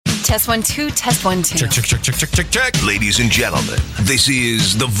Test 1, 2, test 1, 2. Check. Ladies and gentlemen, this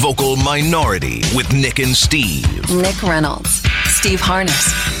is The Vocal Minority with Nick and Steve. Nick Reynolds, Steve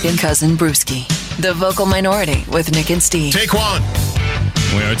Harness, and Cousin Brewski. The Vocal Minority with Nick and Steve. Take one.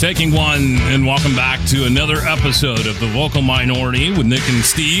 We are taking one, and welcome back to another episode of The Vocal Minority with Nick and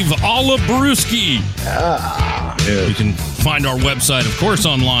Steve. Alla Brewski. You can find our website, of course,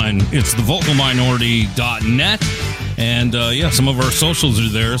 online. It's thevocalminority.net. And, some of our socials are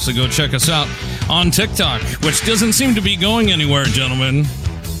there, so go check us out on TikTok, which doesn't seem to be going anywhere, gentlemen.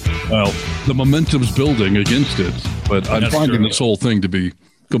 Well, the momentum's building against it, but I'm finding this whole thing to be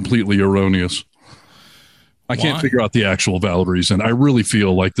completely erroneous. I can't figure out the actual valid reason. I really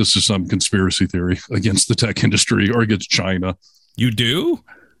feel like this is some conspiracy theory against the tech industry or against China. You do?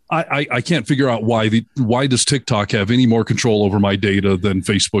 I can't figure out why does TikTok have any more control over my data than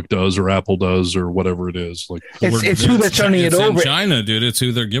Facebook does or Apple does or whatever it is. Like it's who they're turning it over. In China, dude. It's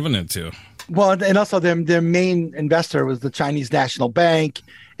who they're giving it to. Well, and also their main investor was the Chinese National Bank,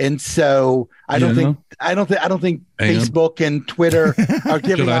 and so I don't think Facebook and Twitter are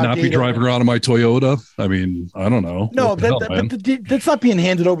giving. Should I not be driving around in my Toyota? I mean, I don't know. No, that's not being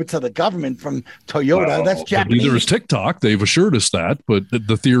handed over to the government from Toyota. Well, that's Japanese. Neither is TikTok. They've assured us that, but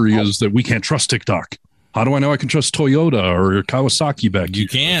the theory is that we can't trust TikTok. How do I know I can trust Toyota or Kawasaki back? You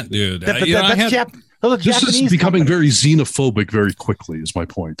can't, dude. This is becoming very xenophobic very quickly, is my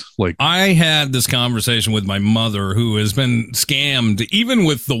point. Like, I had this conversation with my mother, who has been scammed, even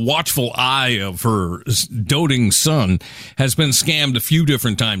with the watchful eye of her doting son, has been scammed a few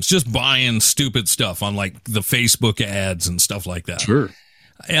different times, just buying stupid stuff on like the Facebook ads and stuff like that. Sure.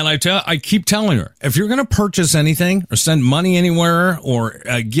 And I keep telling her, if you're going to purchase anything or send money anywhere or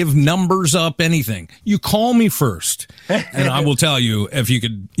give numbers up anything, you call me first, and I will tell you if you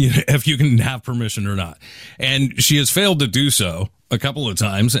can have permission or not. And she has failed to do so a couple of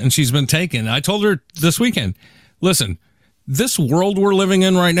times, and she's been taken. I told her this weekend, listen, this world we're living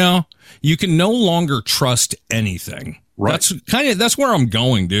in right now, you can no longer trust anything. Right. That's where I'm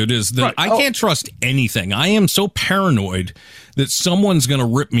going, dude, is that I can't trust anything. I am so paranoid that someone's going to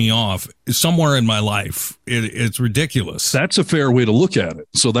rip me off somewhere in my life. It's ridiculous. That's a fair way to look at it.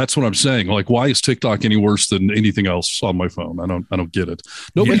 So that's what I'm saying. Like, why is TikTok any worse than anything else on my phone? I don't get it.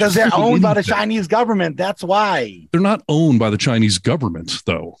 Because they're owned by the Chinese government. That's why. They're not owned by the Chinese government,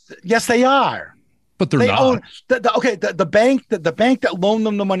 though. Yes, they are. But they not. Own the bank that loaned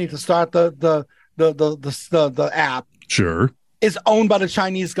them the money to start the app. Sure. Is owned by the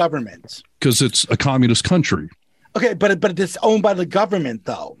Chinese government. Because it's a communist country. Okay, but it's owned by the government,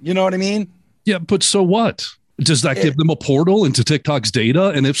 though. You know what I mean? Yeah, but so what? Does that give them a portal into TikTok's data?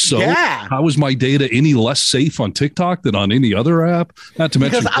 And if so, how is my data any less safe on TikTok than on any other app? Not to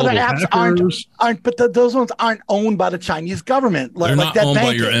mention other apps aren't, but those ones aren't owned by the Chinese government. They're not owned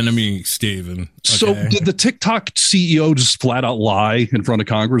by your enemy, Steven. Okay. So did the TikTok CEO just flat out lie in front of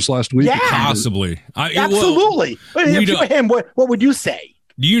Congress last week? Yeah, possibly. Absolutely. If you were him, what would you say?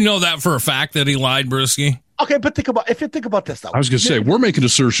 Do you know that for a fact that he lied, Brisky? Okay, but if you think about this, though. I was going to say, we're making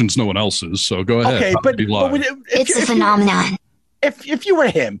assertions no one else is, so go ahead. Okay, but it's a phenomenon. If you were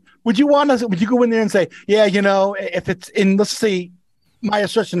him, would you go in there and say, yeah, if it's in, let's see, my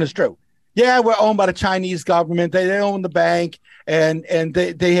assertion is true. Yeah, we're owned by the Chinese government. They own the bank, and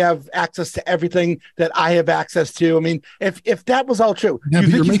they have access to everything that I have access to. I mean, if that was all true, yeah, but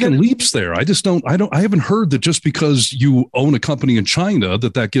you're making leaps there. I haven't heard that just because you own a company in China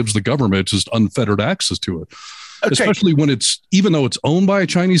that gives the government just unfettered access to it. Okay. Especially when even though it's owned by a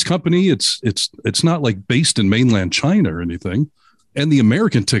Chinese company, it's not like based in mainland China or anything. And the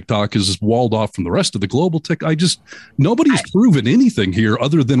American TikTok is walled off from the rest of the global TikTok. Nobody's proven anything here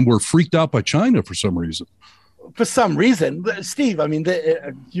other than we're freaked out by China for some reason. For some reason, Steve, I mean,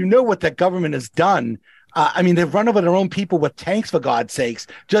 you know what the government has done. I mean, they've run over their own people with tanks, for God's sakes.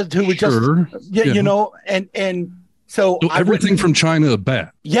 So everything from China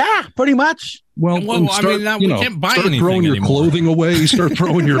bad. Yeah, pretty much. We can't buy anything throwing your anymore. clothing away, start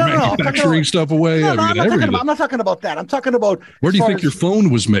throwing your manufacturing stuff away. I'm not talking about that. I'm talking about where do you think your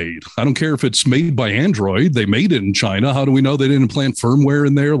phone was made? I don't care if it's made by Android. They made it in China. How do we know they didn't plant firmware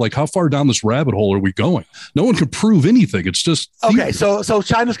in there? Like, how far down this rabbit hole are we going? No one can prove anything. It's just okay. So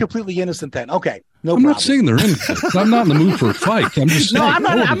China's completely innocent then. Okay. No I'm problem. Not saying they're innocent. I'm not in the mood for a fight. I'm just saying. I'm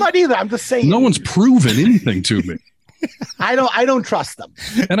not either. I'm just saying. No one's proven anything to me. I don't trust them.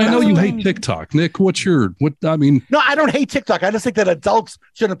 And I know you hate TikTok. Nick, No, I don't hate TikTok. I just think that adults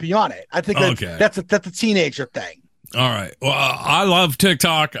shouldn't be on it. I think that's a teenager thing. All right. Well, I love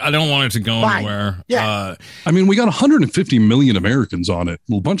TikTok. I don't want it to go anywhere. Yeah. We got 150 million Americans on it.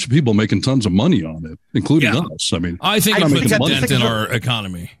 A bunch of people making tons of money on it, including us. I think it puts a dent in our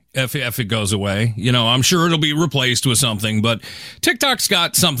economy. if it goes away. You know, I'm sure it'll be replaced with something, but TikTok's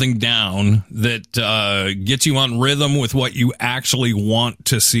got something down that gets you on rhythm with what you actually want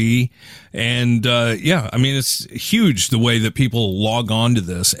to see. And yeah, I mean, it's huge the way that people log on to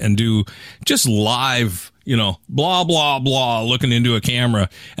this and do just live, you know, blah, blah, blah, looking into a camera,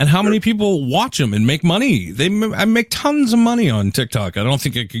 and how many people watch them and make money. I make tons of money on TikTok. I don't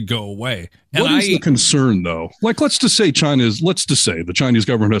think it could go away. And what is the concern, though? Like, let's just say the Chinese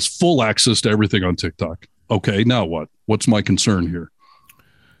government has full access to everything on TikTok. Okay, now what? What's my concern here?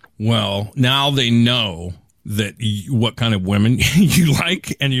 Well, now they know that what kind of women you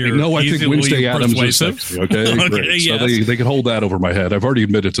like, and you're I think Wednesday Addams is sexy, okay? Okay, great. yes. So they can hold that over my head. I've already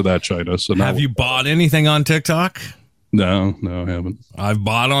admitted to that, China. So have you bought anything on TikTok? No, I haven't. I've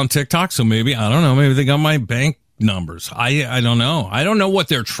bought on TikTok, so maybe, I don't know, maybe they got my bank numbers. I don't know. I don't know what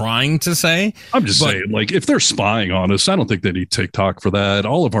they're trying to say. I'm just saying, like, if they're spying on us, I don't think they need TikTok for that.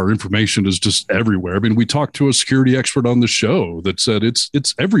 All of our information is just everywhere. I mean, we talked to a security expert on the show that said it's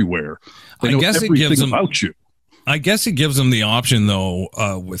everywhere. They know everything about you. I guess it gives them the option, though,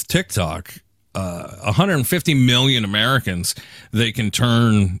 with TikTok, 150 million Americans, they can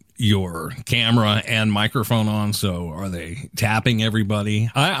turn your camera and microphone on. So are they tapping everybody?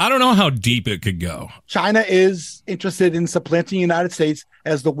 I don't know how deep it could go. China is interested in supplanting the United States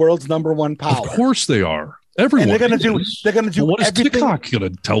as the world's number one power. Of course they are. Everyone. And they're going to do what is everything. TikTok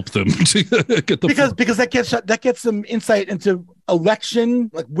going to help them to get the because that gets them insight into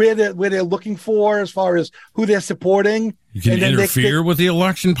election, like where they're looking for as far as who they're supporting. You can interfere with the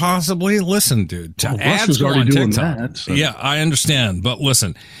election, possibly. Listen, dude, ads already on doing TikTok. that. So. Yeah, I understand, but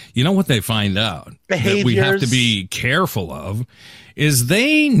listen, you know what they find out that we have to be careful of is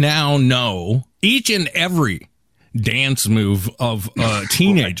they now know each and every dance move of a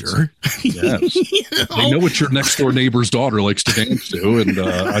teenager. Yes. They know what your next door neighbor's daughter likes to dance to, and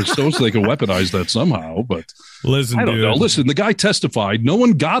I suppose they can weaponize that somehow. But listen, I don't know. Listen, the guy testified. No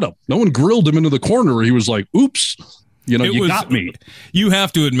one got him. No one grilled him into the corner. He was like, "Oops." You know, you got me. You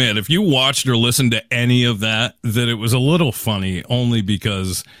have to admit, if you watched or listened to any of that it was a little funny, only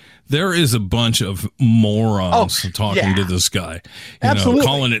because there is a bunch of morons talking to this guy. Absolutely.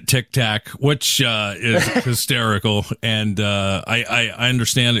 Calling it Tic Tac, which is hysterical. And I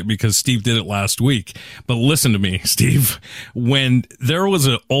understand it because Steve did it last week. But listen to me, Steve. When there was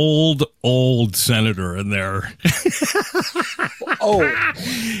an old senator in there.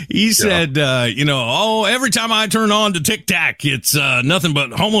 He said, every time I turn on to Tic Tac, it's nothing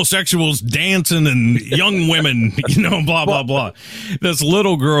but homosexuals dancing and young women, blah, blah, blah. This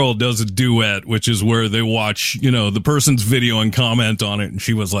little girl does a duet, which is where they watch, the person's video and comment on it. And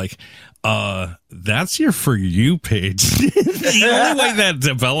she was like, that's your For You page. The only way that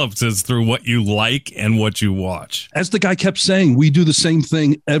develops is through what you like and what you watch. As the guy kept saying, we do the same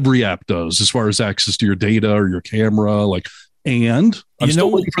thing every app does as far as access to your data or your camera. I'm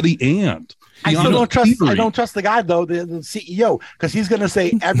still waiting for the and. I don't trust the guy, though, the CEO, because he's going to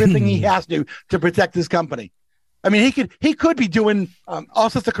say everything he has to protect his company. I mean, he could be doing all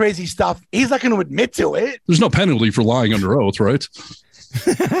sorts of crazy stuff. He's not going to admit to it. There's no penalty for lying under oath, right?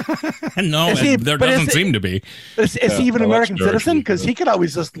 No, there doesn't seem to be. Is he even an American citizen? Because he could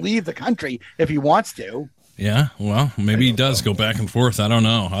always just leave the country if he wants to. Yeah, well, maybe he does go back and forth. I don't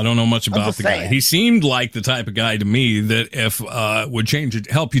know. I don't know much about the guy. He seemed like the type of guy to me that if would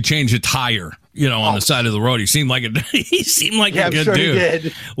help you change a tire, on the side of the road. He seemed like a good dude. He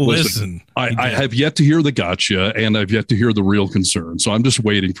did. Listen, I have yet to hear the gotcha, and I've yet to hear the real concern. So I'm just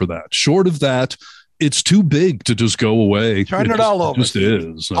waiting for that. Short of that, it's too big to just go away. Turn it all over. It just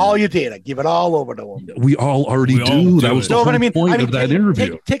is. All your data. Give it all over to them. We all already do. That was the whole point of that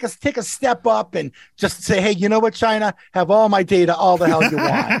interview. Take a step up and just say, hey, you know what, China? Have all my data all the hell you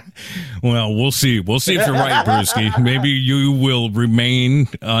want. Well, we'll see. We'll see if you're right, Brewski. Maybe you will remain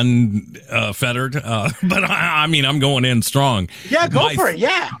unfettered. But I'm going in strong. Yeah, go for it.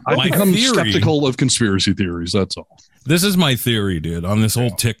 Yeah. I've become skeptical of conspiracy theories. That's all. This is my theory, dude, on this whole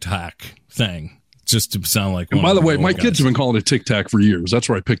TikTok thing. Just to sound like. And by the way, my kids have been calling it Tic Tac for years. That's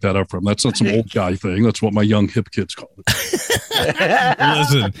where I picked that up from. That's not some old guy thing. That's what my young hip kids call it.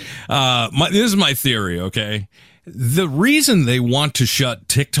 Listen, this is my theory. Okay, the reason they want to shut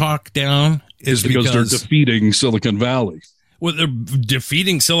TikTok down is because they're defeating Silicon Valley. Well, they're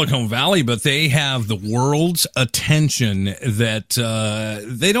defeating Silicon Valley, but they have the world's attention that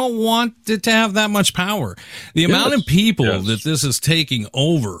they don't want it to have that much power. The amount of people that this is taking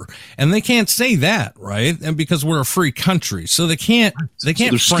over, and they can't say that, right? And because we're a free country, so they can't. So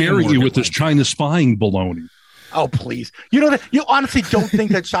they're scaring you with this China spying baloney. Oh, please! You honestly don't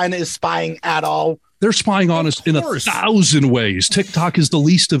think that China is spying at all They're spying on us in 1,000 ways. TikTok is the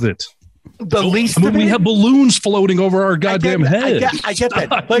least of it. The least. I mean, we have balloons floating over our goddamn heads. I get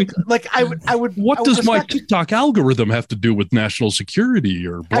that. I would. What does my TikTok algorithm have to do with national security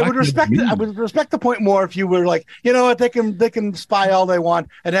or? I would respect the point more if you were like, you know what, they can spy all they want,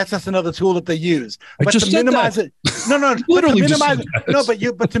 and that's just another tool that they use. But to minimize it, literally minimize it. No,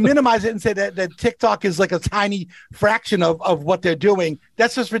 but to minimize it and say that TikTok is like a tiny fraction of what they're doing,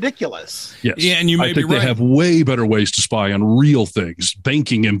 that's just ridiculous. Yes. Yeah, and I think they have way better ways to spy on real things,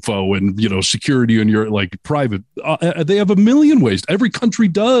 banking info, and security in your private. They have a million ways. Every country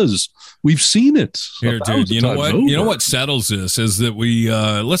does. We've seen it. Here, dude. You know what? You know what settles this is that we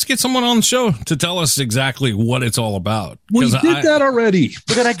let's get someone on the show to tell us exactly what it's all about. We did that already.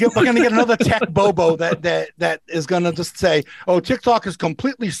 We're gonna get another tech bobo that is gonna just say, "Oh, TikTok is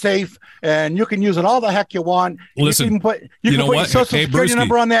completely safe and you can use it all the heck you want." Listen, you can put your social security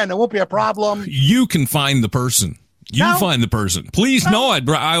number on there and it won't be a problem. You can find the person. Find the person. Please, no,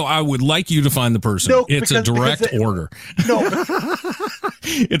 I would like you to find the person. No, it's a direct order. No.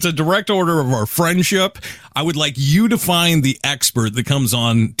 It's a direct order of our friendship. I would like you to find the expert that comes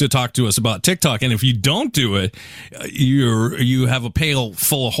on to talk to us about TikTok. And if you don't do it, you have a pail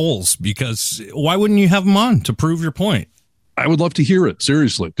full of holes, because why wouldn't you have them on to prove your point? I would love to hear it,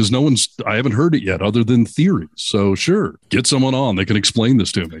 seriously, because I haven't heard it yet other than theories. So sure, get someone on. They can explain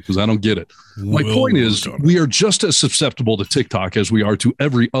this to me, because I don't get it. My point is, we are just as susceptible to TikTok as we are to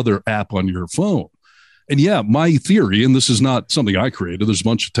every other app on your phone. And yeah, my theory, and this is not something I created, there's a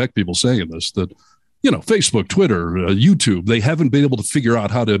bunch of tech people saying this, that, Facebook, Twitter, YouTube, they haven't been able to figure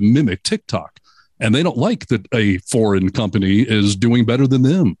out how to mimic TikTok. And they don't like that a foreign company is doing better than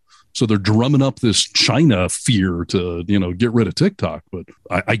them. So they're drumming up this China fear to, get rid of TikTok. But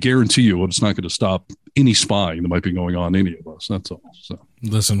I guarantee you it's not going to stop any spying that might be going on any of us. That's all. So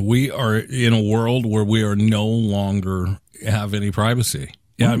listen, we are in a world where we are no longer have any privacy.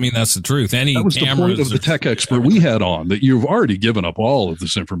 Yeah, I mean, that's the truth. That was the point of the tech expert we had on, that you've already given up all of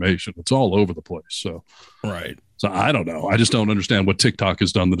this information. It's all over the place. So, right. So I don't know. I just don't understand what TikTok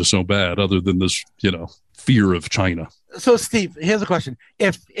has done that is so bad, other than this, fear of China. So, Steve, here's a question.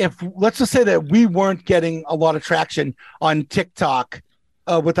 If let's just say that we weren't getting a lot of traction on TikTok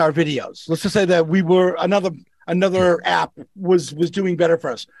with our videos, let's just say that we were another app was doing better for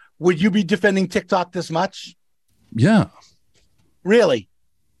us, would you be defending TikTok this much? Yeah. Really?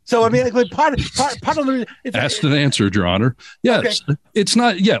 So, I mean, part of the... Asked and answered, Your Honor. Yes. Okay. It's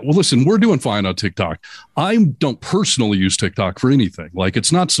not... Yeah, well, listen, we're doing fine on TikTok. I don't personally use TikTok for anything.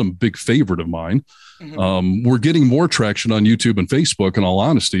 It's not some big favorite of mine. Mm-hmm. We're getting more traction on YouTube and Facebook, in all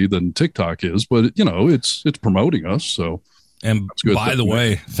honesty, than TikTok is. But, it's promoting us, so... And by the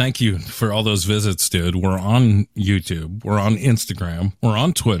way, thank you for all those visits, dude. We're on YouTube. We're on Instagram. We're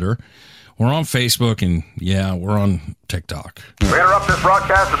on Twitter. We're on Facebook, and we're on TikTok. We interrupt this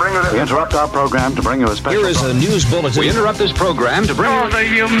broadcast to bring you this. We interrupt our program to bring you a special. Here is a news bulletin. We interrupt this program to bring all the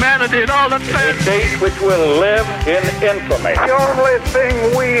humanity and all the things. A date which will live in infamy. The only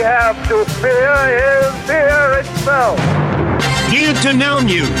thing we have to fear is fear itself. Need to know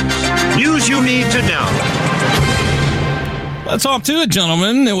news. News you need to know. Let's hop to it,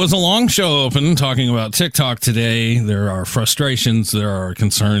 gentlemen. It was a long show open talking about TikTok today. There are frustrations, there are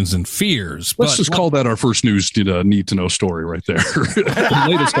concerns and fears. Let's just call that our first news need to know story right there. The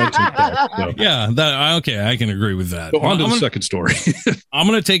latest on TikTok. So. Yeah, okay, I can agree with that. Go on to the second story. I'm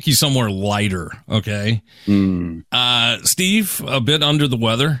going to take you somewhere lighter, okay? Steve, a bit under the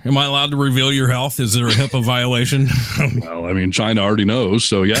weather. Am I allowed to reveal your health? Is there a HIPAA violation? Well, I mean, China already knows,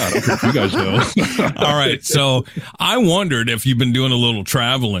 so yeah, I don't care if you guys know. All right, so I wondered if you've been doing a little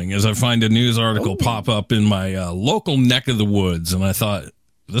traveling, as I find a news article pop up in my local neck of the woods, and I thought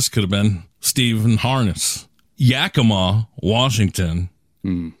this could have been Stephen Harness. Yakima, Washington.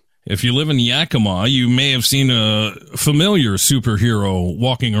 If you live in Yakima, you may have seen a familiar superhero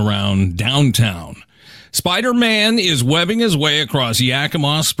walking around downtown. Spider-Man is webbing his way across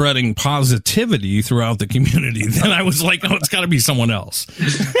Yakima, spreading positivity throughout the community. Then I was like, oh, it's got to be someone else.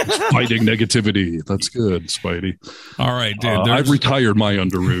 Fighting negativity. That's good, Spidey. All right, dude. I've retired my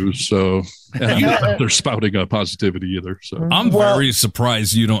underoos, so they're spouting up positivity either. So I'm very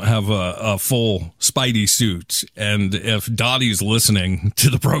surprised you don't have a full Spidey suit. And if Dottie's listening to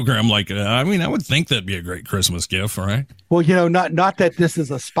the program, I would think that'd be a great Christmas gift, right? Well, not that this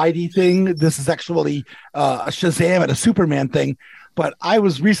is a Spidey thing. This is actually a Shazam and a Superman thing. But I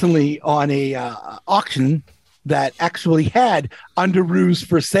was recently on a auction that actually had underoos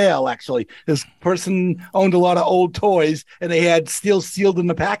for sale. Actually, this person owned a lot of old toys, and they had still sealed in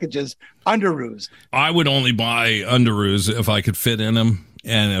the packages underoos. I would only buy underoos if I could fit in them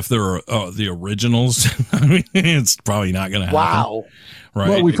And if they're the originals, I mean, it's probably not going to happen. Wow. Right.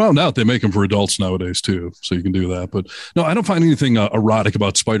 Well, we found out they make them for adults nowadays too, so you can do that. But no, I don't find anything erotic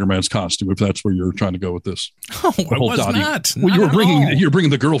about Spider-Man's costume. If that's where you're trying to go with this, I was not. Well, you're bringing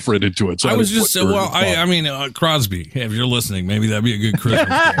the girlfriend into it. So I was just I mean, Crosby. If you're listening, maybe that'd be a good Christmas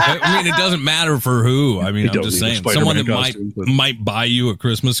gift. I mean, it doesn't matter for who. I mean, I'm just saying, someone that might buy you a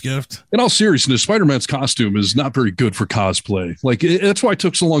Christmas gift. In all seriousness, Spider-Man's costume is not very good for cosplay. Like that's why it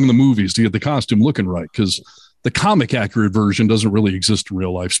took so long in the movies to get the costume looking right, because the comic accurate version doesn't really exist in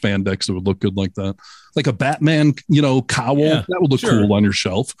real life. Spandex that would look good like that. Like a Batman, cowl, that would look cool on your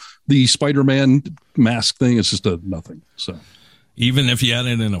shelf. The Spider-Man mask thing is just nothing. So even if you had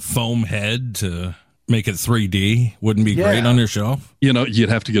it in a foam head to make it 3D, wouldn't be great on your shelf. You'd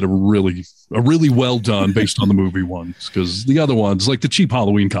have to get a really well done based on the movie ones, because the other ones, like the cheap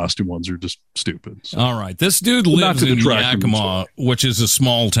Halloween costume ones, are just stupid. So. All right, this dude lives in Yakima, which is a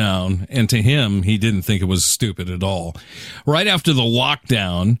small town, and to him, he didn't think it was stupid at all. Right after the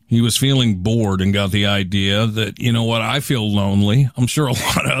lockdown, he was feeling bored and got the idea that, you know what, I feel lonely. I'm sure a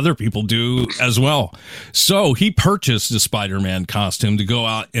lot of other people do as well. So he purchased a Spider-Man costume to go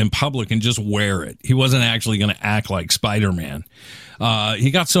out in public and just wear it. He wasn't actually going to act like Spider-Man. He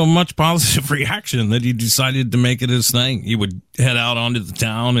got so much positive reaction that he decided to make it his thing. He would head out onto the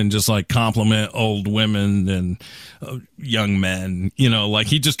town and just like compliment old women and young men, like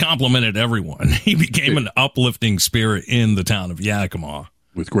he just complimented everyone. He became an uplifting spirit in the town of Yakima.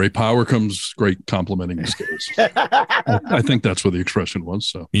 With great power comes great complimenting skills. I think that's what the expression was.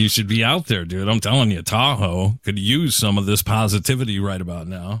 So you should be out there, dude. I'm telling you, Tahoe could use some of this positivity right about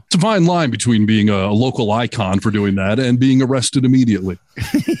now. It's a fine line between being a local icon for doing that and being arrested immediately.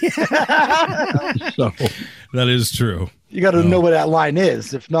 So, that is true. You got to know where that line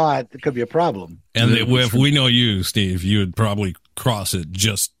is. If not, it could be a problem. And if we know you, Steve, you would probably cross it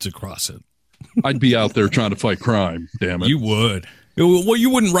just to cross it. I'd be out there trying to fight crime. Damn it. You would. Well, you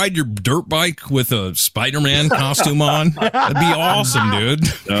wouldn't ride your dirt bike with a Spider-Man costume on? That'd be awesome, dude.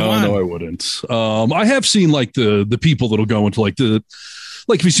 No, I wouldn't. I have seen like the people that'll go into like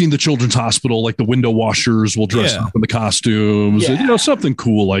if you've seen the Children's Hospital, like the window washers will dress up in the costumes, and, something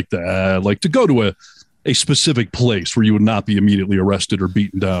cool like that. Like to go to a specific place where you would not be immediately arrested or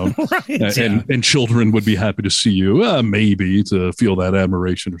beaten down, right, and children would be happy to see you, maybe to feel that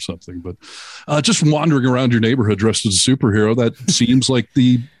admiration or something. But just wandering around your neighborhood dressed as a superhero, that seems like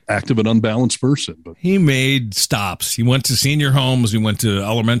the act of an unbalanced person. But he made stops. He went to senior homes. He went to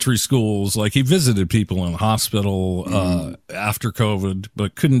elementary schools. Like he visited people in the hospital after COVID,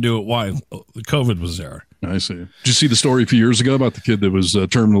 but couldn't do it while COVID was there. I see. Did you see the story a few years ago about the kid that was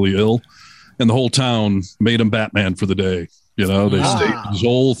terminally ill? And the whole town made him Batman for the day. They staged this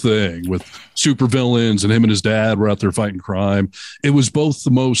whole thing with supervillains, and him and his dad were out there fighting crime. It was both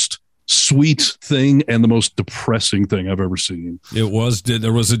the most sweet thing and the most depressing thing I've ever seen. It was.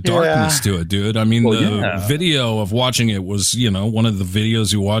 There was a darkness to it, dude. I mean, the video of watching it was, one of the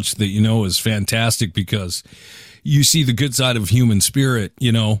videos you watch that is fantastic, because you see the good side of human spirit,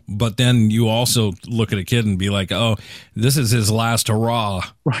 but then you also look at a kid and be like, oh, this is his last hurrah.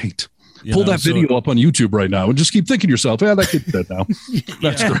 Right. Pull that video up on YouTube right now and just keep thinking to yourself, that kid's dead now.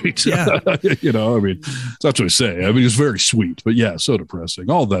 That's great. I mean, that's what I say. I mean, it's very sweet, but so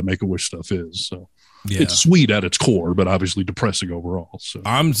depressing. All of that Make-A-Wish stuff is. So it's sweet at its core, but obviously depressing overall. So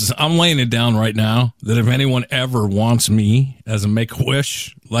I'm laying it down right now that if anyone ever wants me as a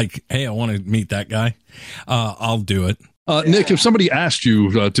Make-A-Wish, like, hey, I want to meet that guy, I'll do it. Nick, if somebody asked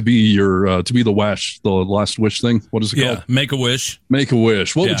you to be the last wish thing, what is it called? Make-A-Wish.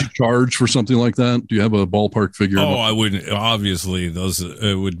 Make-A-Wish. What would you charge for something like that? Do you have a ballpark figure? Oh, I wouldn't. Obviously, those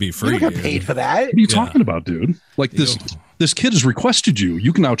it would be free. You don't get paid for that. What are you talking about, dude? Like this kid has requested you.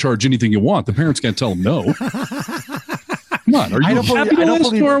 You can now charge anything you want. The parents can't tell him no. Come on, are you happy to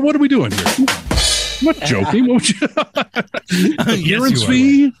list, or what are we doing here? I'm not joking. What would you? Appearance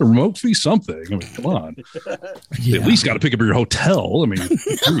fee, a remote fee, something. I mean, come on. You at least got to pick up your hotel. I mean,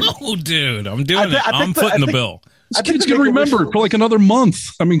 oh, dude, I'm doing it. I'm footing the bill. This kid's gonna remember it for like another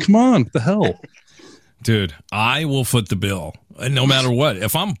month. I mean, come on, what the hell, dude. I will foot the bill, no matter what.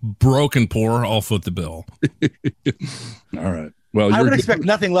 If I'm broke and poor, I'll foot the bill. All right. Well, I would expect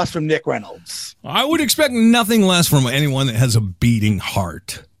nothing less from Nick Reynolds. I would expect nothing less from anyone that has a beating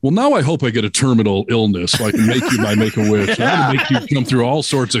heart. Well, now I hope I get a terminal illness so I can make you my Make-A-Wish. I'm going to make you come through all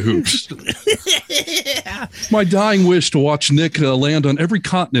sorts of hoops. My dying wish to watch Nick land on every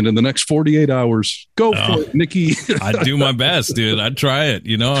continent in the next 48 hours. Go for it, Nicky. I'd do my best, dude. I'd try it.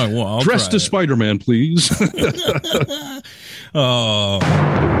 I'll dressed as Spider-Man, please. Need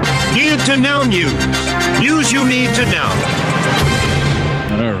to know news. News you need to know.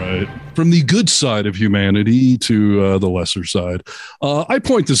 Right. From the good side of humanity to the lesser side. I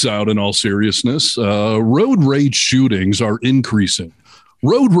point this out in all seriousness. Road rage shootings are increasing.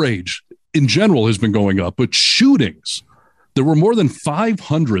 Road rage in general has been going up, but shootings, there were more than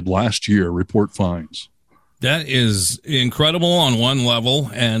 500 last year, report fines. That is incredible on one level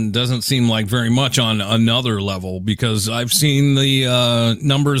and doesn't seem like very much on another level, because I've seen the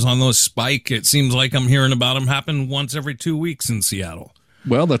numbers on those spike. It seems like I'm hearing about them happen once every 2 weeks in Seattle.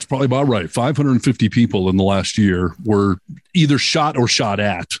 Well, that's probably about right. 550 people in the last year were either shot or shot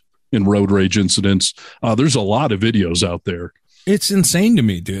at in road rage incidents. There's a lot of videos out there. It's insane to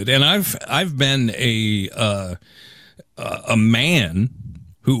me, dude. And I've been a man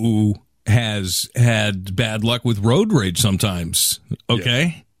who has had bad luck with road rage sometimes.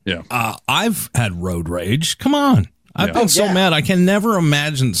 Okay. Yeah. I've had road rage. Come on. I've been so mad. I can never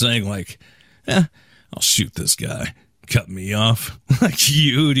imagine saying like, I'll shoot this guy. Cut me off. Like, do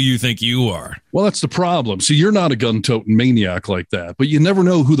you think you are? Well, that's the problem. See, you're not a gun-toting maniac like that, but you never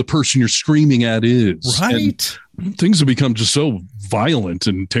know who the person you're screaming at is. Right. And things have become just so violent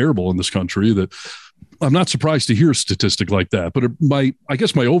and terrible in this country that I'm not surprised to hear a statistic like that. But I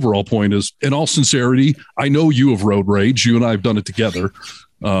guess my overall point is, in all sincerity, I know you have road rage. You and I have done it together.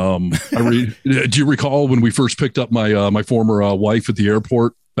 Do you recall when we first picked up my former wife at the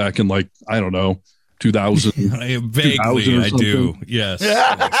airport back in 2000? Vaguely, I do. Yes.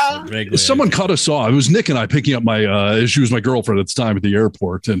 Vaguely, someone cut us off. It was Nick and I picking up she was my girlfriend at the time at the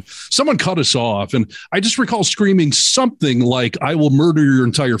airport, and someone cut us off. And I just recall screaming something like, "I will murder your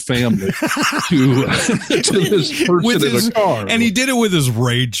entire family" to this person in a car. And he did it with his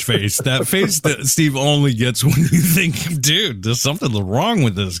rage face, that face that Steve only gets when you think, dude, there's something wrong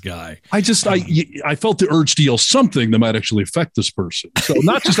with this guy. I felt the urge to yell something that might actually affect this person. So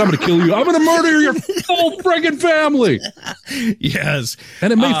not just, I'm going to kill you, I'm going to murder your whole friggin' family. Yes.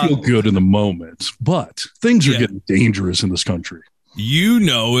 And it may feel good in the moment, but things are getting dangerous in this country. You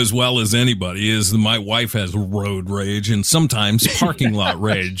know as well as anybody is that my wife has road rage and sometimes parking lot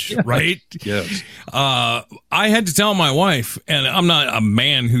rage, right? Yes. I had to tell my wife, and I'm not a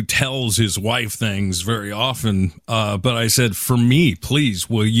man who tells his wife things very often, but I said, for me, please,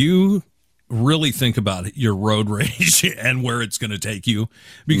 will you really think about your road rage and where it's going to take you,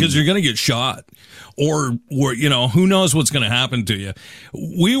 because you're going to get shot or who knows what's going to happen to you.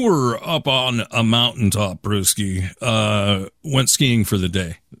 We were up on a mountaintop, Brewski, went skiing for the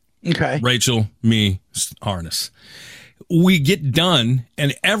day. Okay. Rachel, me, Harness. We get done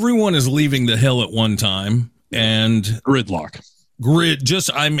and everyone is leaving the hill at one time, and gridlock where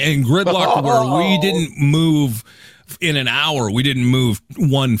we didn't move in an hour. We didn't move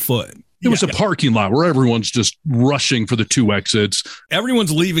 1 foot. It was a parking lot where everyone's just rushing for the two exits.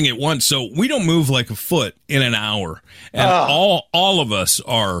 Everyone's leaving at once, so we don't move like a foot in an hour. And all of us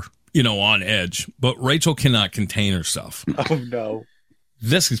are, on edge. But Rachel cannot contain herself. Oh, no.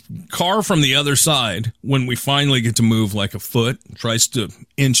 This car from the other side, when we finally get to move like a foot, tries to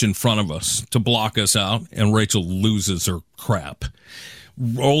inch in front of us to block us out, and Rachel loses her crap.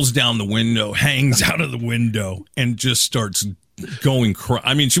 Rolls down the window, hangs out of the window, and just starts going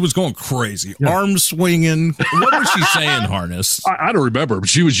she was going crazy. Arms swinging. What was she saying, Harness? I don't remember, but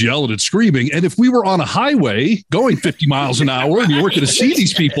she was yelling and screaming. And if we were on a highway going 50 miles an hour and you weren't going to see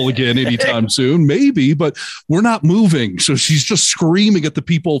these people again anytime soon, maybe, but we're not moving. So she's just screaming at the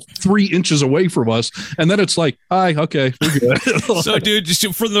people 3 inches away from us. And then it's like, hi, okay, we're good. So, dude,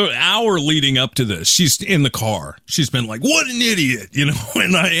 for the hour leading up to this, she's in the car. She's been like, what an idiot,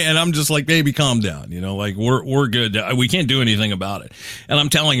 and I'm just like, baby, calm down. Like we're good. We can't do anything about it. And I'm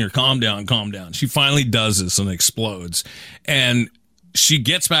telling her, calm down. She finally does this and explodes. And she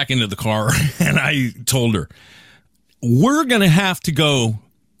gets back into the car. And I told her, we're going to have to go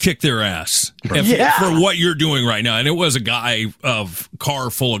kick their ass for what you're doing right now. And it was a car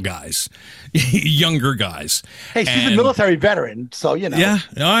full of guys, younger guys. Hey, she's a military veteran, so Yeah,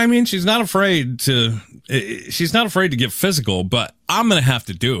 I mean, she's not afraid to get physical, but I'm going to have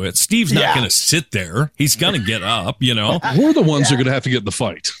to do it. Steve's not going to sit there. He's going to get up, We're the ones who are going to have to get in the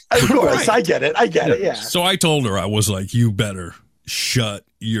fight. Of course, right. I get it. Yeah. So I told her, I was like, you better shut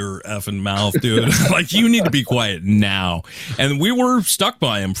your effing mouth, dude. Like, you need to be quiet now. And we were stuck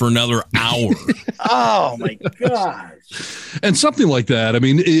by him for another hour. Oh my gosh. And something like that. I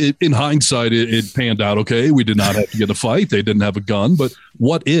mean, in hindsight, it panned out okay. We did not have to get a fight. They didn't have a gun. But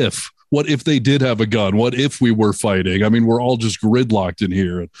what if they did have a gun? What if we were fighting? I mean, we're all just gridlocked in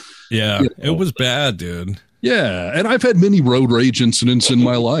here. Yeah, it was bad, dude. Yeah, and I've had many road rage incidents in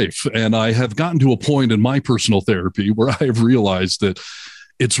my life, and I have gotten to a point in my personal therapy where I have realized that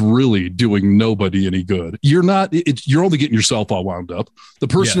it's really doing nobody any good. You're only getting yourself all wound up. The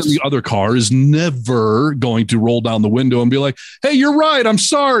person in the other car is never going to roll down the window and be like, hey, you're right. I'm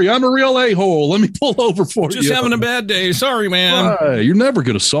sorry. I'm a real a-hole. Let me pull over for you. Just having a bad day. Sorry, man. Right. You're never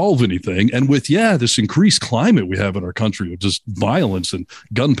going to solve anything. And with, this increased climate we have in our country of just violence and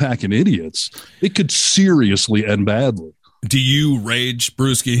gun packing idiots, it could seriously end badly. Do you rage,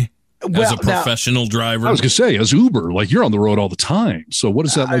 Brewski? As a professional driver? I was going to say, as Uber, like you're on the road all the time. So what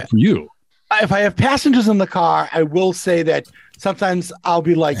is that like for you? If I have passengers in the car, I will say that sometimes I'll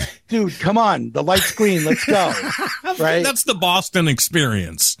be like, dude, come on, the light's green, let's go. Right? That's the Boston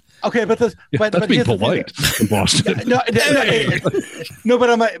experience. Okay, but that's being polite in Boston.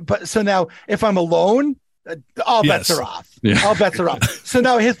 So now if I'm alone, all bets are off. Yeah. All bets are off. So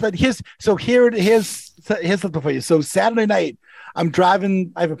now here's something for you. So Saturday night, I'm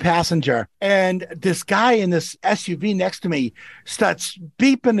driving, I have a passenger, and this guy in this SUV next to me starts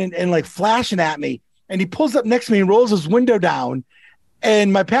beeping and like flashing at me. And he pulls up next to me and rolls his window down.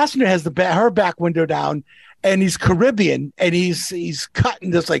 And my passenger has her back window down, and he's Caribbean, and he's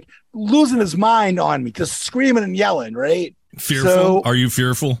cutting this, like losing his mind on me, just screaming and yelling, right? Fearful? Are you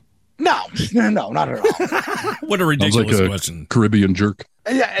fearful? No, not at all. What a ridiculous question. Caribbean jerk.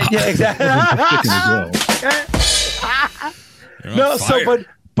 Yeah, exactly. No, so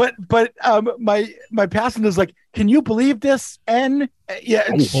but my passenger's like, can you believe this? And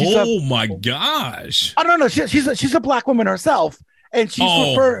my gosh! I don't know. She's a black woman herself, and she's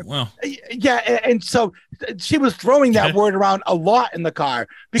and so she was throwing that word around a lot in the car.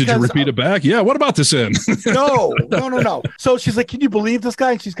 Because, did you repeat it back? Yeah. What about this end? No. So she's like, can you believe this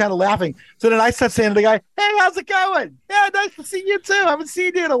guy? And she's kind of laughing. So then I start saying to the guy, hey, how's it going? Yeah, nice to see you too. I haven't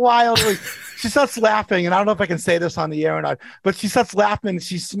seen you in a while. She starts laughing, and I don't know if I can say this on the air or not, but she starts laughing, and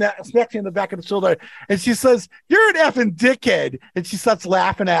she smacks me in the back of the shoulder, and she says, you're an effing dickhead. And she starts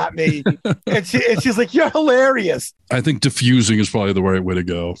laughing at me, and she's like, you're hilarious. I think diffusing is probably the right way to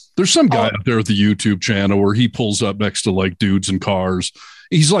go. There's some guy out there with the YouTube channel where he pulls up next to like dudes in cars.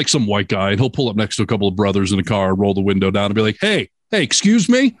 He's like some white guy, and he'll pull up next to a couple of brothers in a car, roll the window down, and be like, hey, excuse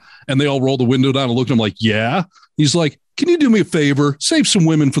me? And they all roll the window down and look at him like, yeah. He's like, can you do me a favor? Save some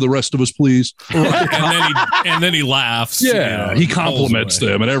women for the rest of us, please. and then he laughs. Yeah, he compliments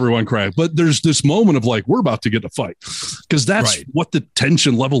them, and everyone cracks. But there's this moment of like, we're about to get in a fight, because that's what the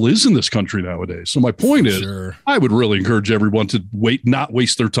tension level is in this country nowadays. So my point is, I would really encourage everyone to not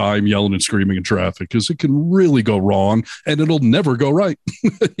waste their time yelling and screaming in traffic, because it can really go wrong, and it'll never go right.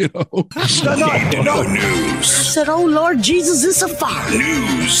 No. News. I said, oh, Lord Jesus, it's a fire.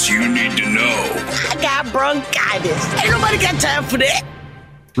 News you need to know. I got bronchitis. Ain't nobody got time for that.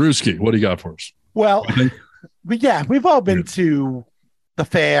 Brewski, what do you got for us? Well, we've all been to the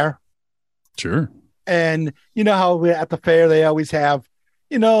fair. Sure. And you know how at the fair they always have,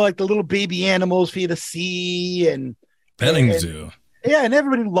 like the little baby animals for you to see and petting zoo. Yeah, and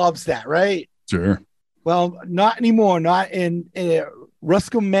everybody loves that, right? Sure. Well, not anymore. Not in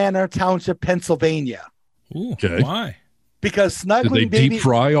Ruscombe Manor Township, Pennsylvania. Ooh, okay. Why? Because snuggling did they deep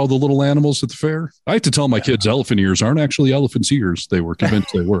fry all the little animals at the fair? I have to tell my kids elephant ears aren't actually elephant's ears. They were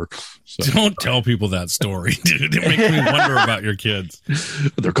convinced they were. So. Don't tell people that story, dude. It makes me wonder about your kids.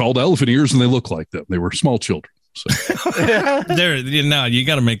 They're called elephant ears, and they look like them. They were small children. So. You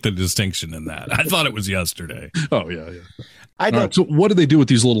got to make the distinction in that. I thought it was yesterday. Oh, yeah. Right, so what do they do with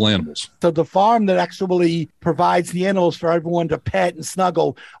these little animals? So the farm that actually provides the animals for everyone to pet and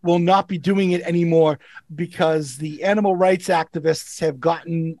snuggle will not be doing it anymore, because the animal rights activists have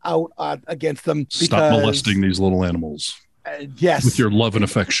gotten out against them. Stop molesting these little animals. Yes, with your love and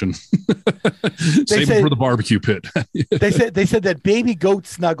affection. Save it for the barbecue pit. they said that baby goat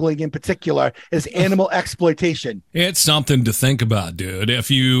snuggling in particular is animal exploitation. It's something to think about, dude. If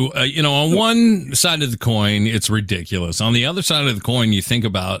you on one side of the coin, it's ridiculous. On the other side of the coin, you think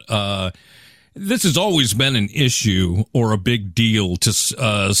about this has always been an issue or a big deal to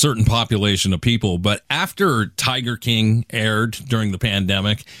a certain population of people. But after Tiger King aired during the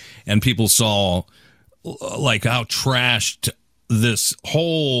pandemic, and people saw like how trashed this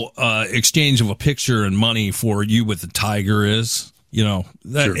whole exchange of a picture and money for you with the tiger is,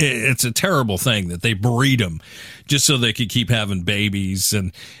 it's a terrible thing that they breed them just so they could keep having babies.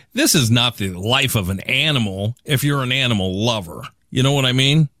 And this is not the life of an animal if you're an animal lover. You know what I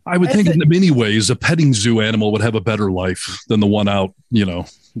mean? I would think in many ways a petting zoo animal would have a better life than the one out,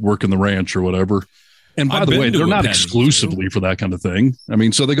 working the ranch or whatever. And by the way, they're not exclusively for that kind of thing. I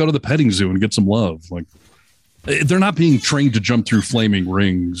mean, so they go to the petting zoo and get some love. Like, they're not being trained to jump through flaming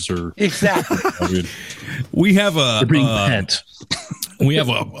rings or exactly. We have they're being pet. We have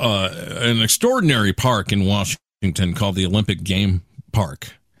an extraordinary park in Washington called the Olympic Game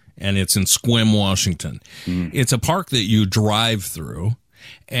Park, and it's in Sequim, Washington. It's a park that you drive through,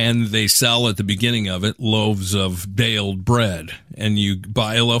 and they sell at the beginning of it loaves of baled bread. And you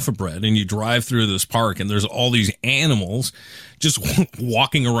buy a loaf of bread and you drive through this park, and there's all these animals just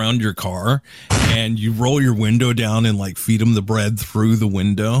walking around your car, and you roll your window down and like feed them the bread through the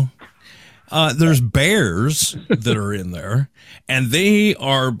window. There's bears that are in there, and they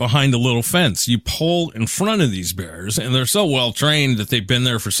are behind a little fence. You pull in front of these bears, and they're so well trained that they've been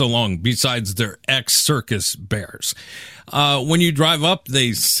there for so long, besides they're ex-circus bears. When you drive up,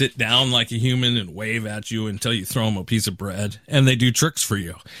 they sit down like a human and wave at you until you throw them a piece of bread, and they do tricks for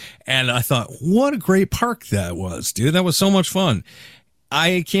you. And I thought, what a great park that was, dude. That was so much fun.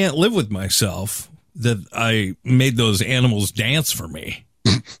 I can't live with myself that I made those animals dance for me.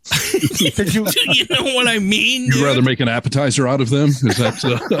 You know what I mean? You'd rather make an appetizer out of them? Is that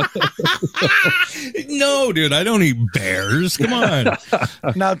No, dude, I don't eat bears. Come on.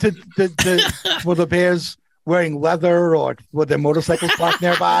 Now, were the bears wearing leather, or were their motorcycles parked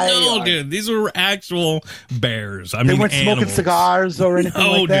nearby? No, dude, these were actual bears. They weren't smoking cigars or anything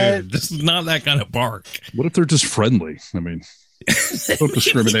like that? Dude, this is not that kind of park. What if they're just friendly? I mean, don't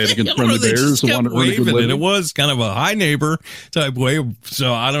discriminate against friendly bears. And it was kind of a hi neighbor type way,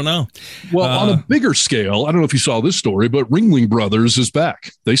 so I don't know. Well, on a bigger scale, I don't know if you saw this story, but Ringling Brothers is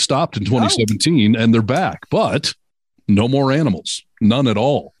back. They stopped in 2017 and they're back, but no more animals, none at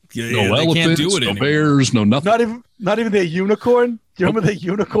all. No elephants, no bears, no nothing. Not even the unicorn. Do you remember the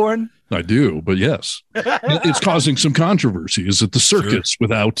unicorn? I do, but yes, it's causing some controversy. Is it the circus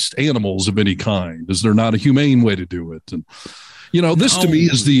without animals of any kind? Is there not a humane way to do it? And this to me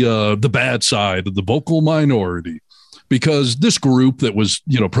is the bad side of the vocal minority, because this group that was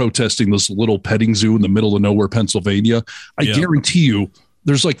protesting this little petting zoo in the middle of nowhere, Pennsylvania, I guarantee you,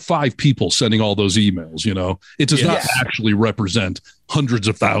 there's like 5 people sending all those emails. It does not actually represent hundreds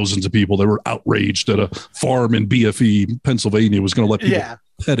of thousands of people that were outraged that a farm in BFE, Pennsylvania, was going to let people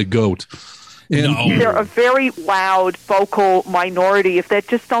pet a goat. And they're a very loud, vocal minority that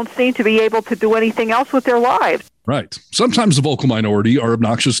just don't seem to be able to do anything else with their lives. Right. Sometimes the vocal minority are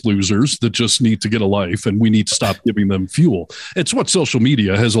obnoxious losers that just need to get a life, and we need to stop giving them fuel. It's what social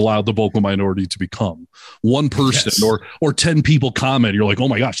media has allowed the vocal minority to become. One person or 10 people comment. You're like, oh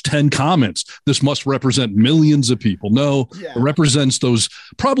my gosh, 10 comments. This must represent millions of people. No, it represents those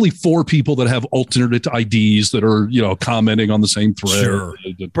probably 4 people that have alternate IDs that are, commenting on the same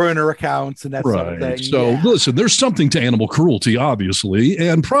thread. Burner accounts and that sort of thing. So listen, there's something to animal cruelty, obviously,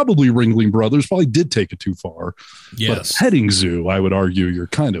 and probably Ringling Brothers probably did take it too far. Yes. But a petting zoo, I would argue, you're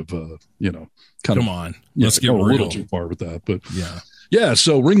kind of, come on, let's get real. A little too far with that, but yeah.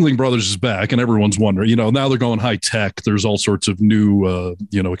 So Ringling Brothers is back, and everyone's wondering, now they're going high tech. There's all sorts of new,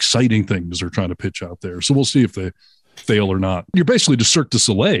 exciting things they're trying to pitch out there. So we'll see if they fail or not. You're basically just Cirque du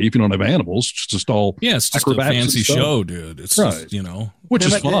Soleil if you don't have animals. It's just all it's just a fancy show, dude. It's just, which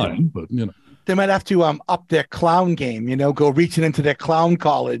is fine, but they might have to up their clown game. Go reaching into their clown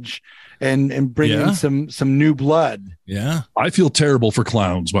college and bring in some new blood. Yeah. I feel terrible for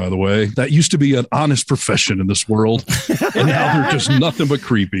clowns, by the way. That used to be an honest profession in this world. And now they're just nothing but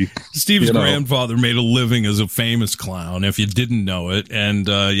creepy. Steve's grandfather made a living as a famous clown, if you didn't know it. And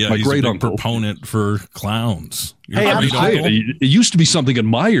he's a big proponent for clowns. It used to be something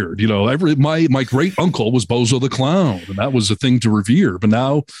admired. My great uncle was Bozo the Clown, and that was a thing to revere. But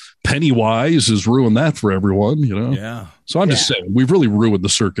now Pennywise has ruined that for everyone, Yeah. So I'm just saying, we've really ruined the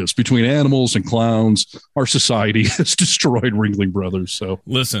circus between animals and clowns. Our society has destroyed Ringling Brothers. So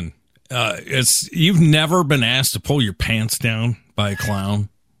listen, you've never been asked to pull your pants down by a clown?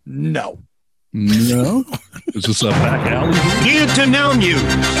 No. Is this a back alley? Need to know news.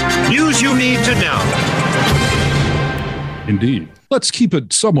 News you need to know. Indeed. Let's keep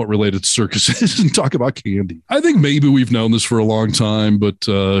it somewhat related to circuses and talk about candy. I think maybe we've known this for a long time, but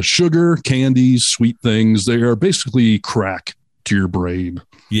sugar, candies, sweet things, they are basically crack to your brain.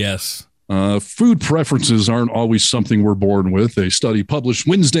 Yes. Food preferences aren't always something we're born with. A study published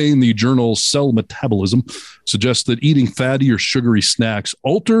Wednesday in the journal Cell Metabolism suggests that eating fatty or sugary snacks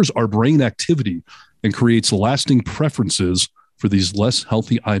alters our brain activity and creates lasting preferences for these less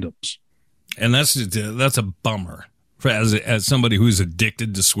healthy items. And that's a bummer. As somebody who's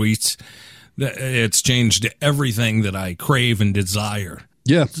addicted to sweets, it's changed everything that I crave and desire.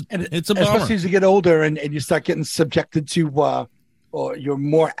 Yeah. And it's a bummer. Especially as you get older and you start getting subjected to, or you're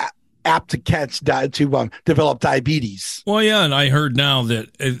more apt to develop diabetes. Well, yeah, and I heard now that,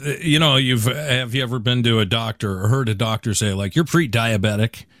 have you ever been to a doctor or heard a doctor say, like, you're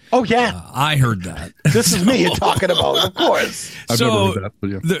pre-diabetic? Oh, yeah. I heard that. This is me you're talking about, of course. I've never heard that, but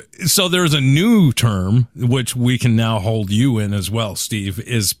yeah. So there's a new term, which we can now hold you in as well, Steve,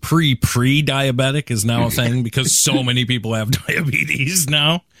 is pre-diabetic is now a thing because so many people have diabetes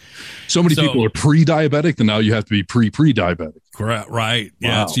now. So many people are pre-diabetic, and now you have to be pre-diabetic. Correct. Right. Wow.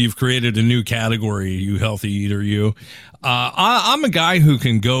 Yeah. So you've created a new category, you healthy eater, you. I'm a guy who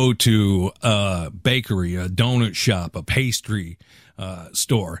can go to a bakery, a donut shop, a pastry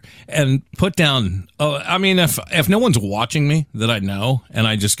store and put down. I mean, if no one's watching me that I know, and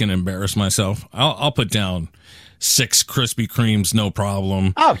I just can embarrass myself, I'll put down 6 Krispy Kremes, no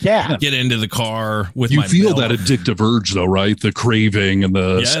problem. Oh, yeah. Get into the car with you my feel milk. that addictive urge, though, right? The craving and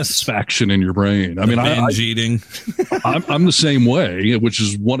the satisfaction in your brain. I mean, binge eating. I'm the same way, which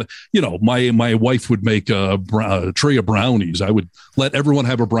is one. You know, my wife would make a tray of brownies. I would let everyone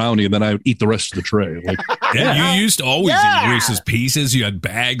have a brownie, and then I would eat the rest of the tray. Like, yeah, you used to always eat Reese's Pieces. You had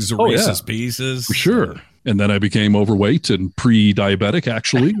bags of Reese's Pieces. For sure. And then I became overweight and pre-diabetic,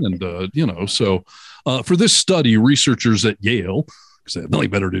 actually. And, so for this study, researchers at Yale, because they have nothing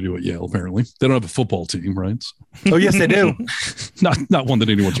better to do at Yale, apparently. They don't have a football team, right? Oh, yes, they do. not one that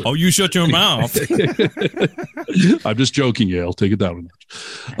anyone's. Oh, you shut your mouth. I'm just joking, Yale. Take it down a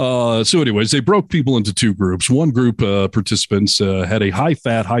notch. So anyways, they broke people into 2 groups. One group participants had a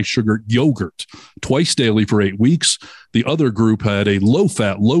high-fat, high-sugar yogurt twice daily for 8 weeks. The other group had a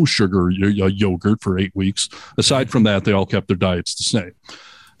low-fat, low-sugar yogurt for 8 weeks. Aside from that, they all kept their diets the same.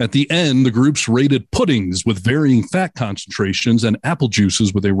 At the end, the groups rated puddings with varying fat concentrations and apple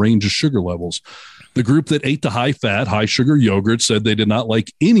juices with a range of sugar levels. The group that ate the high-fat, high-sugar yogurt said they did not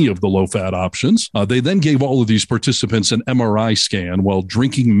like any of the low-fat options. They then gave all of these participants an MRI scan while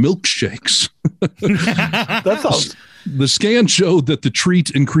drinking milkshakes. The scan showed that the treat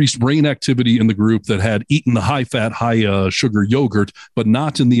increased brain activity in the group that had eaten the high-fat, high-sugar yogurt, but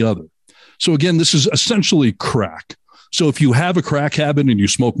not in the other. So again, this is essentially crack. So if you have a crack habit and you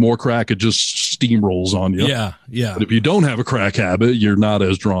smoke more crack, it just steamrolls on you. Yeah, yeah. But if you don't have a crack habit, you're not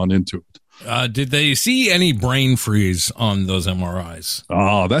as drawn into it. Did they see any brain freeze on those MRIs?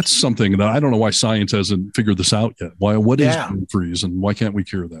 That's something that I don't know why science hasn't figured this out yet. What is brain freeze, and why can't we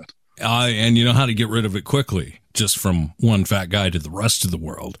cure that? And you know how to get rid of it quickly, just from one fat guy to the rest of the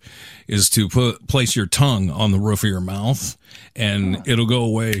world, is to place your tongue on the roof of your mouth, and it'll go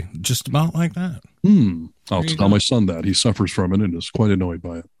away just about like that. I'll tell my son that. He suffers from it and is quite annoyed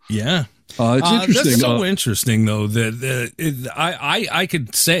by it. Yeah. It's interesting. That's so interesting, though, that I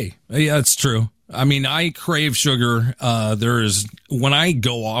could say, yeah, it's true. I mean, I crave sugar. When I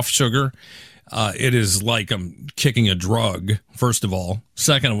go off sugar, it is like I'm kicking a drug, first of all.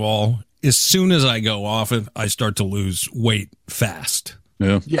 Second of all, as soon as I go off it, I start to lose weight fast.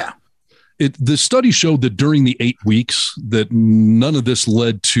 Yeah. The study showed that during the 8 weeks that none of this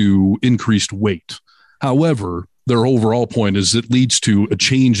led to increased weight. However, their overall point is it leads to a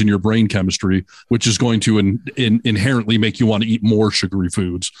change in your brain chemistry, which is going to inherently make you want to eat more sugary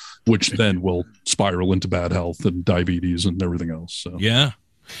foods, which then will spiral into bad health and diabetes and everything else. So. Yeah.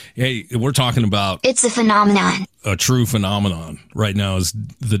 Hey, we're talking about... It's a phenomenon. A true phenomenon right now is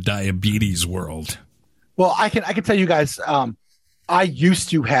the diabetes world. Well, I can tell you guys, I used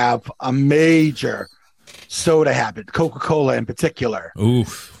to have a major soda habit, Coca-Cola in particular.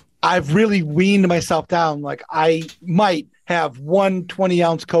 Oof. I've really weaned myself down. Like I might have 1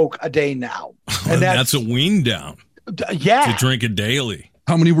 20-ounce Coke a day now. And that's a wean down. Yeah. To drink it daily.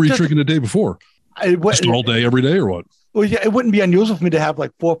 How many were you drinking a day before? Just all day, every day, or what? Well, yeah, it wouldn't be unusual for me to have like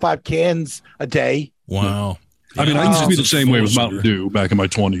 4 or 5 cans a day. Wow. I mean, I used to be the same way with Mountain Dew back in my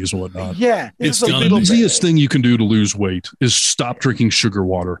 20s and whatnot. Yeah. It's the easiest thing you can do to lose weight is stop drinking sugar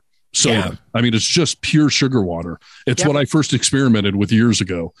water. Soda. Yeah. I mean, it's just pure sugar water. It's what I first experimented with years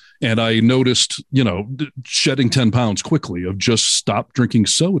ago. And I noticed, shedding 10 pounds quickly of just stop drinking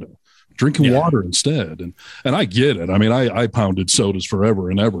soda, drinking water instead. And I get it. I mean, I pounded sodas forever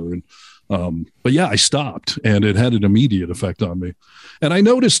and ever. And, but yeah, I stopped and it had an immediate effect on me. And I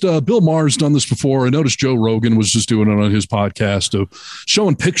noticed Bill Maher's done this before. I noticed Joe Rogan was just doing it on his podcast of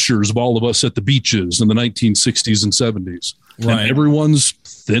showing pictures of all of us at the beaches in the 1960s and 70s. Right. And everyone's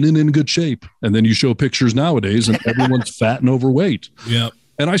thin and in good shape. And then you show pictures nowadays and everyone's fat and overweight. Yeah.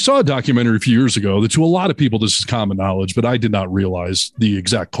 And I saw a documentary a few years ago that to a lot of people, this is common knowledge, but I did not realize the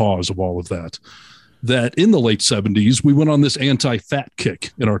exact cause of all of that. That in the late 70s, we went on this anti-fat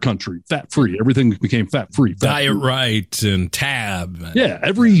kick in our country, fat-free. Everything became fat-free. Diet Right and Tab. Yeah,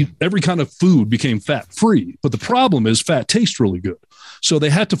 every kind of food became fat-free. But the problem is fat tastes really good. So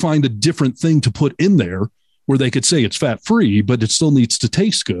they had to find a different thing to put in there where they could say it's fat-free, but it still needs to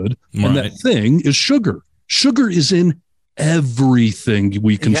taste good. Right. And that thing is sugar. Sugar is in everything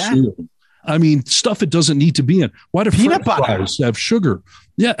we consume. Yeah. I mean, stuff it doesn't need to be in. Why do peanut French butter fries have sugar?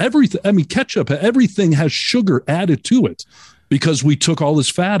 Yeah, everything. I mean, ketchup, everything has sugar added to it because we took all this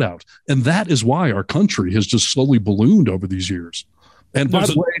fat out. And that is why our country has just slowly ballooned over these years. And by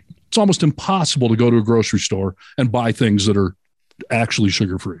the way, it's almost impossible to go to a grocery store and buy things that are actually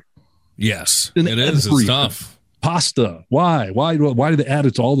sugar-free. Yes, it is. It's tough. Pasta. Why do they add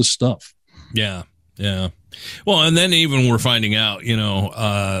it to all this stuff? Yeah. Yeah. Well, and then even we're finding out,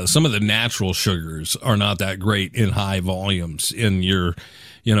 some of the natural sugars are not that great in high volumes in your,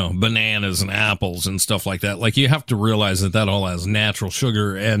 bananas and apples and stuff like that. Like, you have to realize that all has natural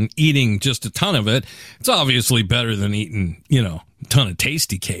sugar, and eating just a ton of it, it's obviously better than eating, a ton of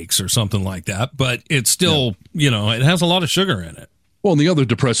tasty cakes or something like that. But it's still, it has a lot of sugar in it. Well, and the other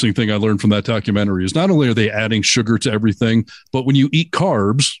depressing thing I learned from that documentary is not only are they adding sugar to everything, but when you eat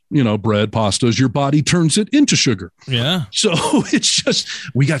carbs, bread, pastas, your body turns it into sugar. Yeah. So it's just,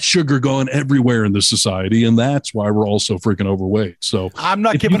 we got sugar going everywhere in this society, and that's why we're all so freaking overweight. So I'm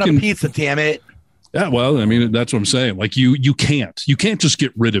not giving up pizza, damn it. Yeah, well, I mean, that's what I'm saying. Like, you can't just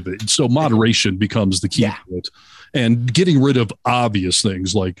get rid of it. So moderation becomes the key to it. And getting rid of obvious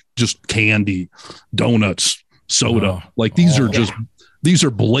things like just candy, donuts, soda, these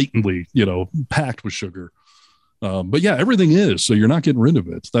are blatantly, packed with sugar. But yeah, everything is. So you're not getting rid of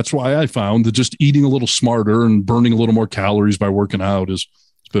it. That's why I found that just eating a little smarter and burning a little more calories by working out has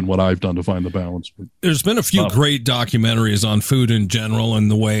been what I've done to find the balance. But there's been a few great documentaries on food in general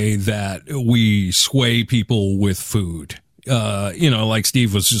and the way that we sway people with food. Like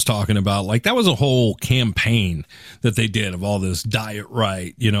Steve was just talking about, like, that was a whole campaign that they did of all this diet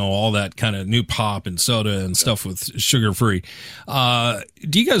right, all that kind of new pop and soda and stuff with sugar free.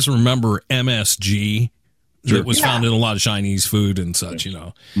 Do you guys remember MSG? Sure. That was found in a lot of Chinese food and such,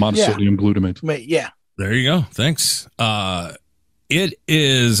 monosodium glutamate. Yeah. There you go. Thanks. It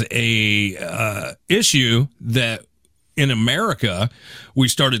is a issue that in America, we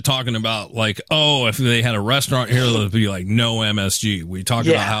started talking about, like, if they had a restaurant here, it would be like no MSG. We talked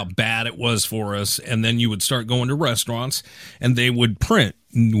about how bad it was for us. And then you would start going to restaurants and they would print,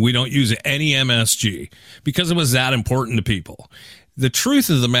 we don't use any MSG, because it was that important to people. The truth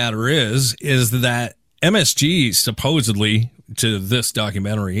of the matter is that MSG supposedly, to this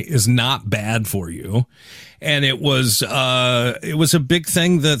documentary, is not bad for you. And it was a big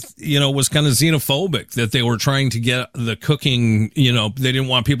thing that, was kind of xenophobic, that they were trying to get the cooking, they didn't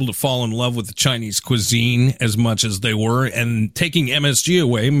want people to fall in love with the Chinese cuisine as much as they were, and taking MSG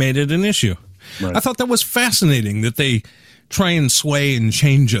away made it an issue. Right. I thought that was fascinating that they try and sway and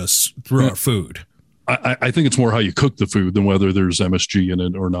change us through our food. I think it's more how you cook the food than whether there's MSG in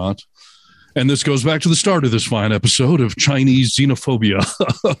it or not. And this goes back to the start of this fine episode of Chinese xenophobia.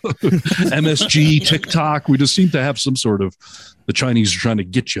 MSG, TikTok, we just seem to have some sort of, the Chinese are trying to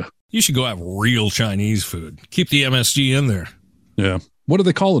get you. You should go have real Chinese food. Keep the MSG in there. Yeah. What do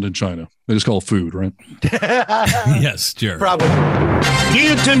they call it in China? They just call it food, right? Yes, Jared. Probably.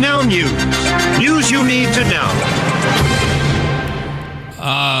 Need to know news. News you need to know.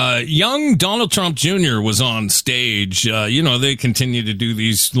 Young Donald Trump Jr. was on stage. They continue to do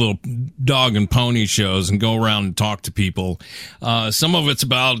these little dog and pony shows and go around and talk to people. Some of it's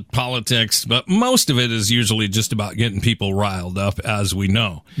about politics, but most of it is usually just about getting people riled up, as we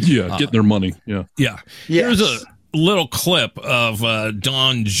know. Yeah, getting their money. Yeah. Yeah. Yes. Here's a little clip of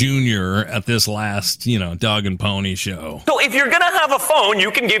Don Jr. at this last, dog and pony show. So if you're going to have a phone,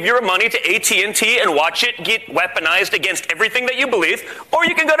 you can give your money to AT&T and watch it get weaponized against everything that you believe, or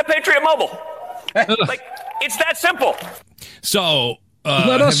you can go to Patriot Mobile. Like, it's that simple. So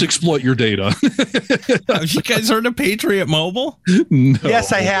let us exploit your data. Have you guys heard of Patriot Mobile? No.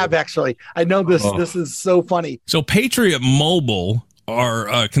 Yes, I have, actually. I know this. This is so funny. So Patriot Mobile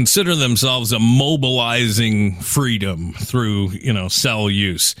are consider themselves a mobilizing freedom through, cell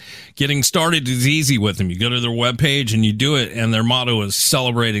use. Getting started is easy with them. You go to their webpage and you do it, and their motto is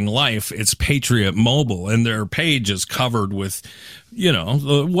celebrating life. It's Patriot Mobile, and their page is covered with,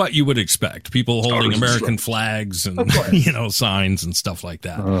 what you would expect. People holding American flags and, signs and stuff like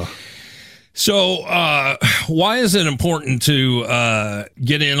that. So why is it important to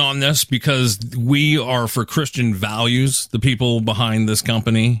get in on this? Because we are for Christian values, the people behind this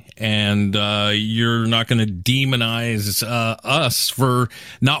company, and you're not going to demonize us for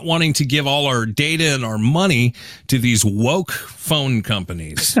not wanting to give all our data and our money to these woke phone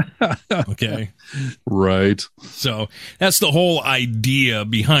companies. Okay. Right. So that's the whole idea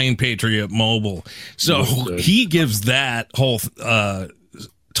behind Patriot Mobile. So he gives that whole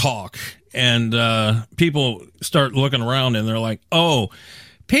talk. And people start looking around and they're like, oh,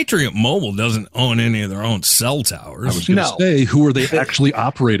 Patriot Mobile doesn't own any of their own cell towers. I was going to say, who are they actually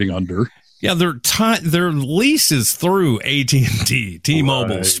operating under? Yeah, their lease is through AT&T,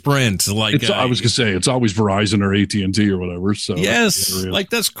 T-Mobile, right. Sprint. I was going to say, it's always Verizon or AT&T or whatever. So yes,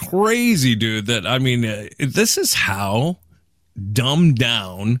 that's crazy, dude. This is how dumbed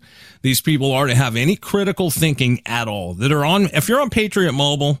down these people are to have any critical thinking at all. If you're on Patriot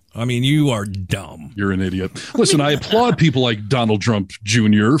Mobile, you are dumb. You're an idiot. Listen, I applaud people like Donald Trump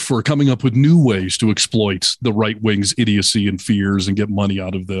Jr. for coming up with new ways to exploit the right wing's idiocy and fears and get money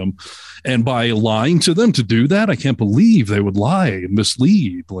out of them. And by lying to them to do that, I can't believe they would lie and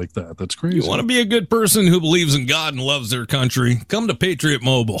mislead like that. That's crazy. You want to be a good person who believes in God and loves their country? Come to Patriot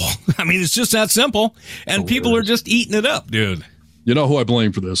Mobile. It's just that simple. And people are just eating it up, dude. You know who I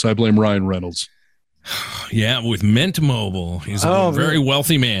blame for this? I blame Ryan Reynolds. Yeah, with Mint Mobile. He's a very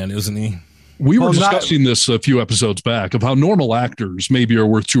wealthy man, isn't he? We were discussing this a few episodes back of how normal actors maybe are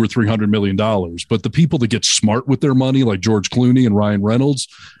worth $200 or $300 million, but the people that get smart with their money, like George Clooney and Ryan Reynolds,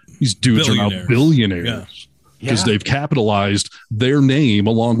 these dudes are now billionaires because they've capitalized their name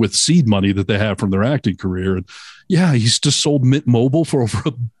along with seed money that they have from their acting career. And he's just sold Mint Mobile for over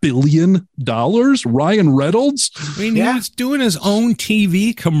 $1 billion. Ryan Reynolds. He was doing his own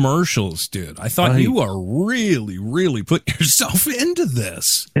TV commercials, dude. I thought you are really, really putting yourself into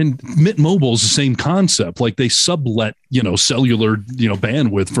this. And Mint Mobile is the same concept. Like they sublet, cellular,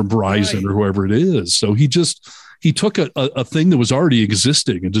 bandwidth from Verizon or whoever it is. So he took a thing that was already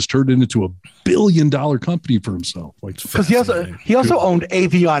existing and just turned it into $1 billion company for himself. Because he also owned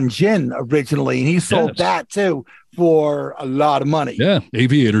Avion Gin originally, and he sold that too for a lot of money. Yeah,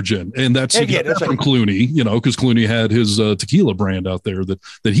 Aviator Gin, and that's from Clooney. Because Clooney had his tequila brand out there that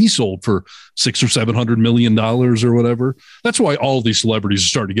he sold for $600 or $700 million or whatever. That's why all these celebrities are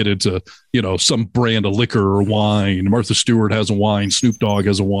starting to get into some brand of liquor or wine. Martha Stewart has a wine. Snoop Dogg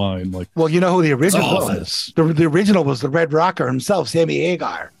has a wine. Well, you know who the original was? The original was the Red Rocker himself, Sammy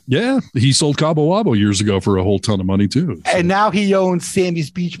Hagar. Yeah, he sold Cabo Wabo years ago for a whole ton of money too. So. And now he owns Sammy's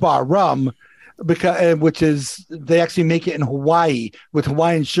Beach Bar Rum, which is they actually make it in Hawaii with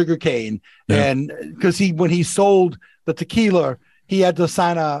Hawaiian sugarcane. Yeah. And because when he sold the tequila, he had to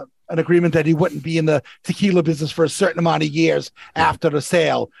sign an agreement that he wouldn't be in the tequila business for a certain amount of years after the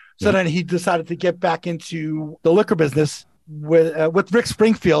sale. So then he decided to get back into the liquor business with Rick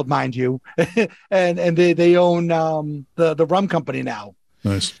Springfield, mind you, and they own the rum company now.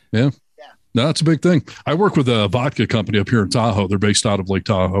 Nice. Yeah. No, that's a big thing. I work with a vodka company up here in Tahoe. They're based out of Lake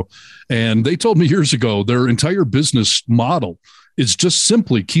Tahoe. And they told me years ago, their entire business model is just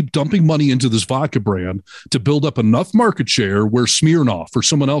simply keep dumping money into this vodka brand to build up enough market share where Smirnoff or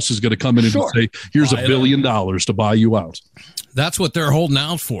someone else is going to come in and say, here's $1 billion to buy you out. That's what they're holding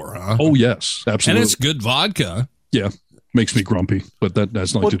out for, huh? Oh, yes, absolutely. And it's good vodka. Yeah. Makes me grumpy, but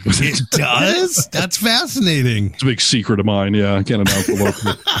that's not good. It does? That's fascinating. It's a big secret of mine. Yeah, I can't announce the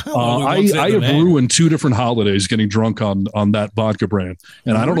local. I have ruined 2 different holidays getting drunk on that vodka brand,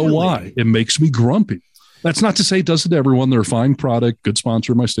 and I don't know why. It makes me grumpy. That's not to say it doesn't to everyone. They're a fine product, good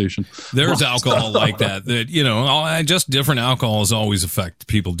sponsor of my station. There's alcohol like that, just different alcohols always affect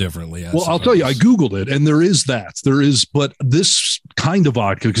people differently. Well, I'll tell you, I Googled it, and there is, but this kind of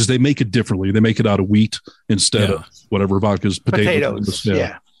vodka, because they make it differently. They make it out of wheat instead of whatever vodka's potatoes.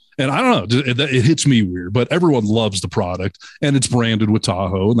 Yeah. And I don't know, it hits me weird, but everyone loves the product, and it's branded with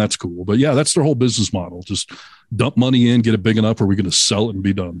Tahoe, and that's cool. But yeah, that's their whole business model. Just dump money in, get it big enough, or we're going to sell it and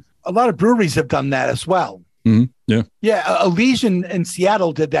be done. A lot of breweries have done that as well. Mm-hmm. Yeah. Yeah. Elysian in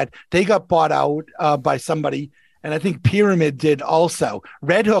Seattle did that. They got bought out by somebody. And I think Pyramid did also.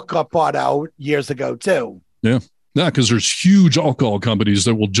 Red Hook got bought out years ago too. Yeah. Yeah. Because there's huge alcohol companies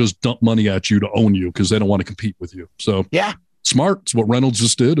that will just dump money at you to own you because they don't want to compete with you. So yeah. Smart. It's what Reynolds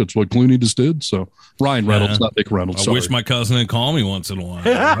just did. It's what Clooney just did. So Ryan Reynolds, not Nick Reynolds. I wish my cousin would call me once in a while.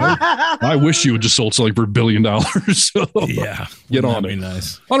 I wish you would just sold something for $1 billion. So yeah, get on it. Be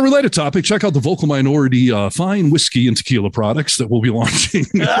nice. On a related topic, check out the Vocal Minority fine whiskey and tequila products that we'll be launching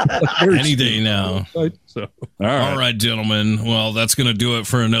any day now. So, all right, gentlemen. Well, that's going to do it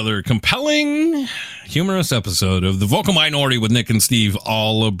for another compelling, humorous episode of the Vocal Minority with Nick and Steve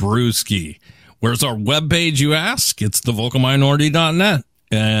Olabruski. Where's our webpage, you ask? It's thevocalminority.net.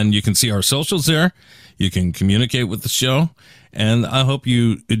 And you can see our socials there. You can communicate with the show. And I hope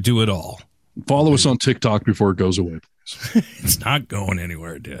you do it all. Follow us on TikTok before it goes away. It's not going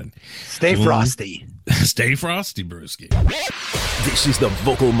anywhere, dude. Stay frosty. Stay frosty, Brewski. This is the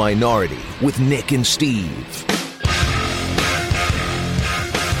Vocal Minority with Nick and Steve.